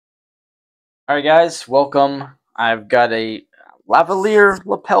All right, guys, welcome. I've got a lavalier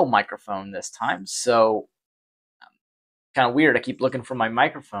lapel microphone this time, so kind of weird. I keep looking for my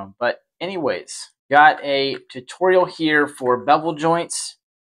microphone, but anyways, got a tutorial here for bevel joints.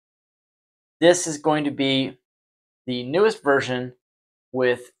 This is going to be the newest version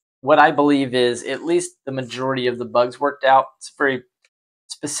with what I believe is at least the majority of the bugs worked out. It's a very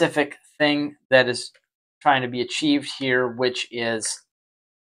specific thing that is trying to be achieved here, which is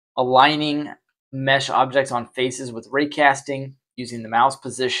aligning mesh objects on faces with ray casting using the mouse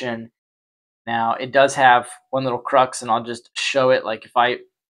position. Now it does have one little crux, and I'll just show it. Like if I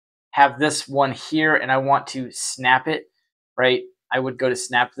have this one here and I want to snap it, right, I would go to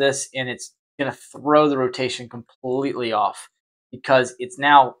snap this and it's going to throw the rotation completely off because it's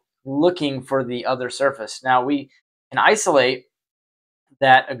now looking for the other surface. Now we can isolate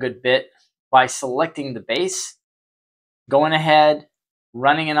that a good bit by selecting the base, going ahead,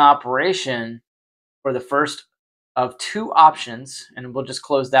 running an operation for the first of two options, and we'll just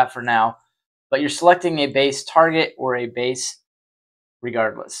close that for now, but you're selecting a base target or a base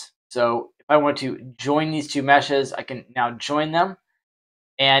regardless. So if I want to join these two meshes, I can now join them,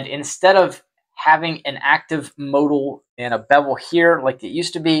 and instead of having an active modal and a bevel here like it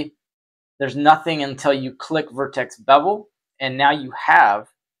used to be, there's nothing until you click Vertex Bevel, and now you have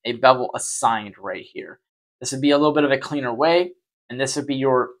a bevel assigned right here. This would be a little bit of a cleaner way, and this would be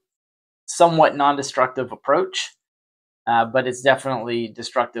your somewhat non-destructive approach, but it's definitely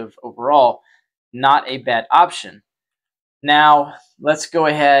destructive overall. Not a bad option. Now let's go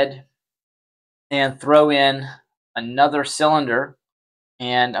ahead and throw in another cylinder,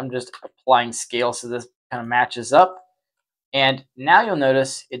 and I'm just applying scale so this kind of matches up. And now you'll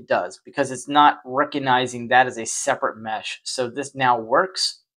notice it does, because it's not recognizing that as a separate mesh. So this now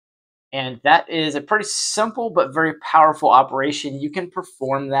works. And that is a pretty simple but very powerful operation. You can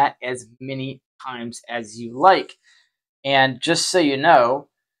perform that as many times as you like. And just so you know,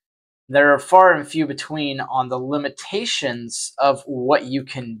 there are far and few between on the limitations of what you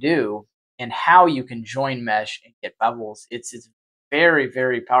can do and how you can join mesh and get bevels. It's very,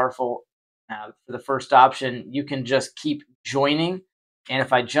 very powerful. For the first option, you can just keep joining. And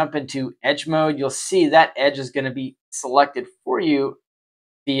if I jump into edge mode, you'll see that edge is going to be selected for you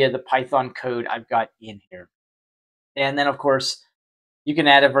via the Python code I've got in here. And then, of course, you can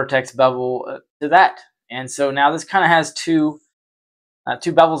add a Vertex Bevel to that. And so now this kind of has two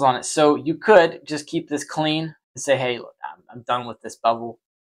bevels on it. So you could just keep this clean and say, hey, look, I'm done with this bevel.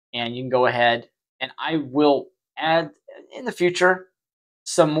 And you can go ahead, and I will add in the future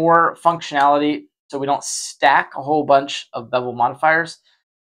some more functionality so we don't stack a whole bunch of bevel modifiers.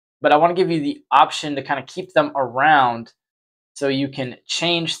 But I want to give you the option to kind of keep them around so you can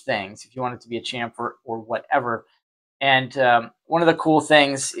change things if you want it to be a chamfer or whatever. And one of the cool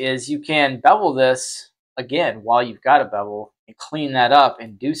things is you can bevel this again while you've got a bevel and clean that up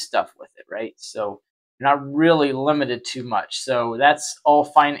and do stuff with it, right? So you're not really limited too much. So that's all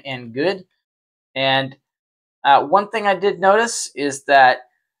fine and good. And one thing I did notice is that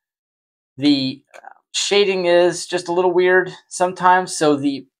the shading is just a little weird sometimes. So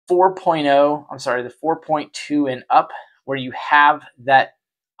the 4.0, I'm sorry, the 4.2 and up, where you have that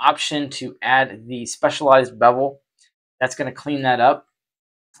option to add the specialized bevel, that's going to clean that up.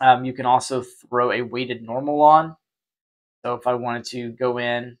 You can also throw a weighted normal on. So if I wanted to go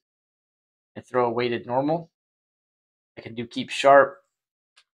in and throw a weighted normal, I can do keep sharp,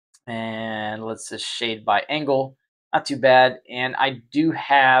 and let's just shade by angle. Not too bad. And I do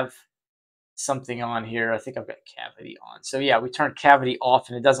have something on here. I think I've got cavity on. So yeah, we turn cavity off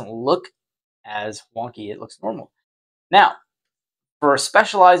and it doesn't look as wonky. It looks normal. Now, for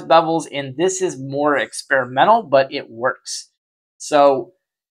specialized bevels, and this is more experimental, but it works. So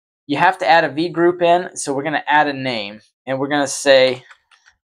you have to add a V group in. So we're going to add a name, and we're going to say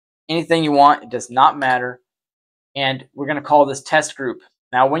anything you want. It does not matter. And we're going to call this test group.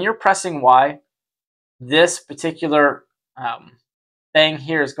 Now, when you're pressing Y, this particular thing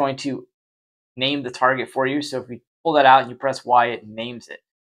here is going to name the target for you. So if we pull that out and you press Y, it names it.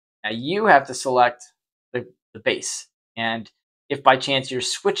 Now you have to select the base. And if by chance you're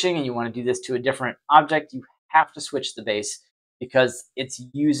switching and you want to do this to a different object, you have to switch the base because it's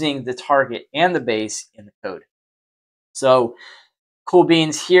using the target and the base in the code. So cool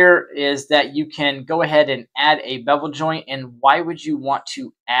beans here is that you can go ahead and add a bevel joint. And why would you want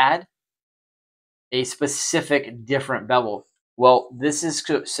to add a specific different bevel? Well, this is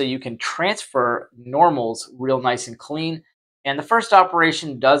so you can transfer normals real nice and clean. And the first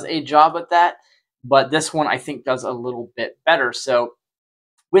operation does a job at that, but this one I think does a little bit better. So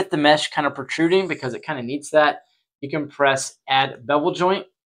with the mesh kind of protruding, because it kind of needs that, you can press add bevel joint.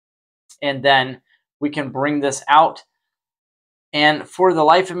 And then we can bring this out. And for the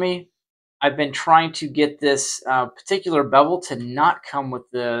life of me, I've been trying to get this particular bevel to not come with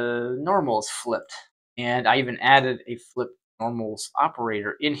the normals flipped. And I even added a flip normals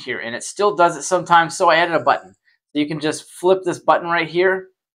operator in here, and it still does it sometimes, so I added a button. So you can just flip this button right here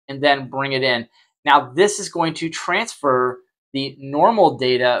and then bring it in. Now this is going to transfer the normal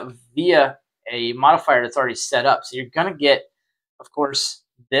data via a modifier that's already set up. So you're going to get, of course,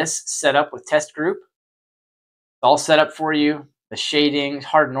 this set up with test group. It's all set up for you. The shading,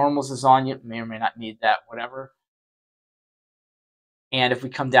 hard normals is on. You may or may not need that, whatever. And if we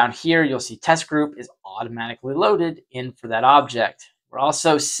come down here, you'll see test group is automatically loaded in for that object. We're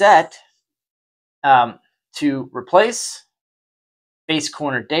also set to replace face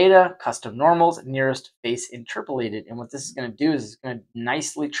corner data, custom normals, nearest face interpolated. And what this is going to do is it's going to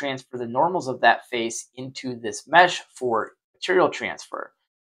nicely transfer the normals of that face into this mesh for material transfer.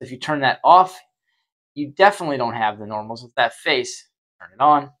 If you turn that off, you definitely don't have the normals of that face. Turn it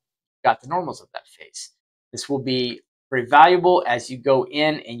on, you've got the normals of that face. This will be very valuable as you go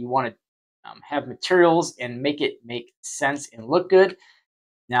in and you want to have materials and make it make sense and look good.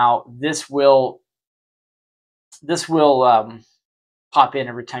 Now this will pop in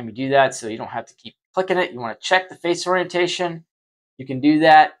every time you do that, so you don't have to keep clicking it. You want to check the face orientation. You can do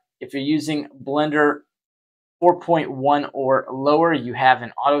that if you're using Blender 4.1 or lower. You have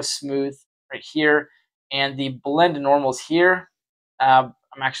an auto smooth right here, and the blend normals here. I'm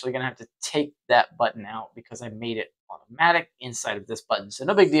actually going to have to take that button out because I made it automatic inside of this button. So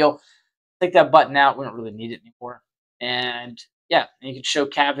no big deal. Take that button out. We don't really need it anymore. And yeah, and you can show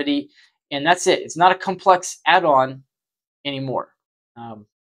cavity, and that's it. It's not a complex add-on anymore.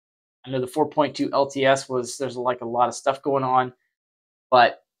 I know the 4.2 LTS there's like a lot of stuff going on,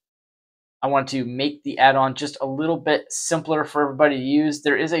 but I want to make the add-on just a little bit simpler for everybody to use.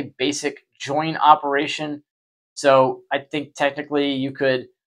 There is a basic join operation. So I think technically you could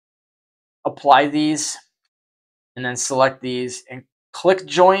apply these and then select these and click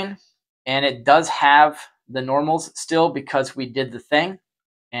join. And it does have the normals still because we did the thing.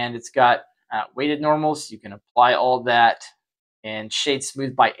 And it's got weighted normals. You can apply all that and shade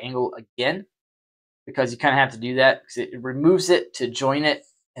smooth by angle again, because you kind of have to do that because it removes it to join it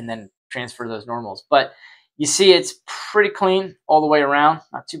and then transfer those normals. But you see it's pretty clean all the way around,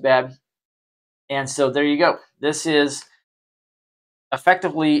 not too bad. And so there you go. This is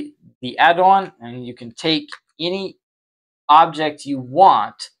effectively the add-on, and you can take any object you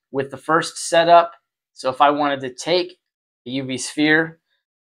want with the first setup. So if I wanted to take the UV sphere,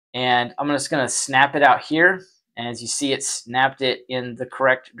 and I'm just going to snap it out here, and as you see, it snapped it in the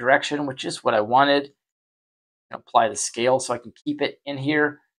correct direction, which is what I wanted. Apply the scale so I can keep it in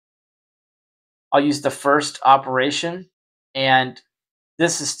here. I'll use the first operation, and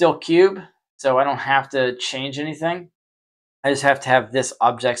this is still cube, so I don't have to change anything. I just have to have this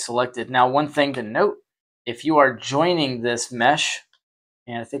object selected. Now, one thing to note, if you are joining this mesh,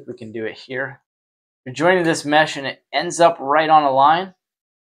 and I think we can do it here, you're joining this mesh and it ends up right on a line,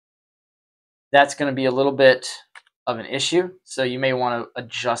 that's going to be a little bit of an issue. So you may want to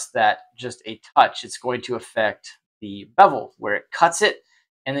adjust that just a touch. It's going to affect the bevel where it cuts it,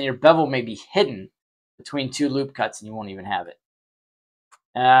 and then your bevel may be hidden between two loop cuts and you won't even have it.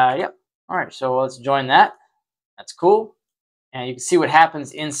 Yep. All right, so let's join that. That's cool. And you can see what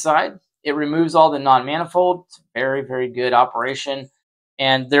happens inside. It removes all the non-manifold. It's a very, very good operation.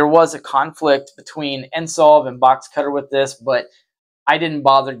 And there was a conflict between NSolve and Box Cutter with this, but I didn't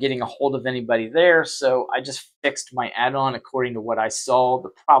bother getting a hold of anybody there, so I just fixed my add-on according to what I saw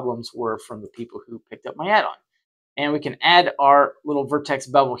the problems were from the people who picked up my add-on. And we can add our little Vertex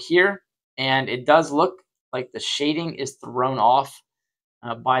Bevel here, and it does look like the shading is thrown off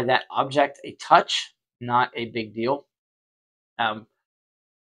by that object a touch. Not a big deal. You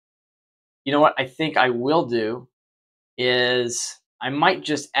know what I think I will do is I might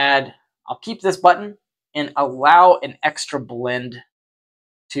just add, I'll keep this button and allow an extra blend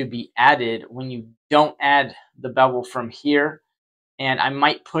to be added when you don't add the bevel from here. And I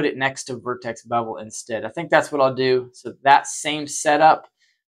might put it next to Vertex Bevel instead. I think that's what I'll do. So that same setup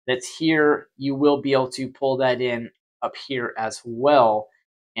that's here, you will be able to pull that in up here as well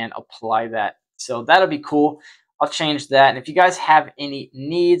and apply that. So that'll be cool. I'll change that. And if you guys have any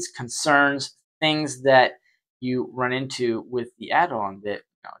needs, concerns, things that you run into with the add-on that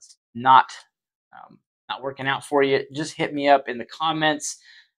it's not working out for you, just hit me up in the comments.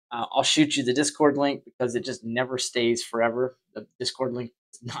 I'll shoot you the Discord link because it just never stays forever. The Discord link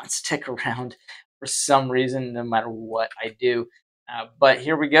does not stick around for some reason, no matter what I do. But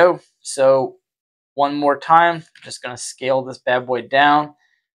here we go. So one more time, I'm just going to scale this bad boy down.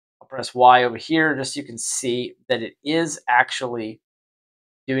 I'll press Y over here just so you can see that it is actually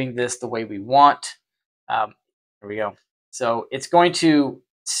doing this the way we want. There we go. So it's going to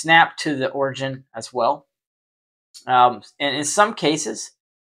snap to the origin as well. And in some cases,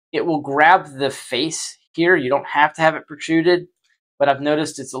 it will grab the face here. You don't have to have it protruded, but I've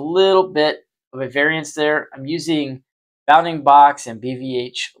noticed it's a little bit of a variance there. I'm using bounding box and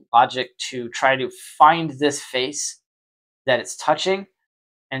BVH logic to try to find this face that it's touching.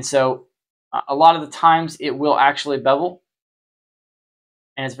 And so a lot of the times it will actually bevel,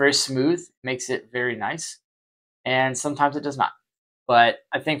 and it's very smooth, makes it very nice. And sometimes it does not. But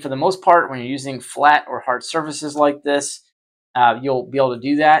I think for the most part, when you're using flat or hard surfaces like this, you'll be able to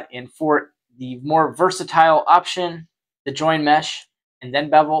do that. And for the more versatile option, the join mesh and then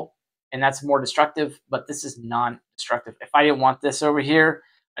bevel, and that's more destructive, but this is non-destructive. If I didn't want this over here,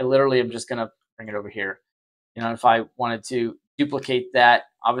 I literally am just gonna bring it over here. You know, if I wanted to duplicate that,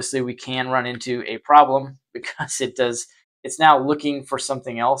 obviously we can run into a problem because it's now looking for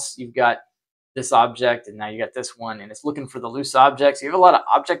something else. You've got this object, and now you got this one, and it's looking for the loose objects. You have a lot of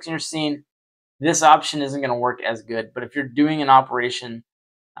objects in your scene. This option isn't going to work as good, but if you're doing an operation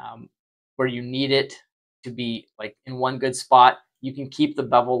where you need it to be like in one good spot, you can keep the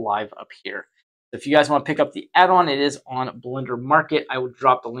bevel live up here. So if you guys want to pick up the add-on, it is on Blender Market. I will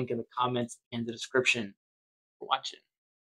drop the link in the comments and the description for watching.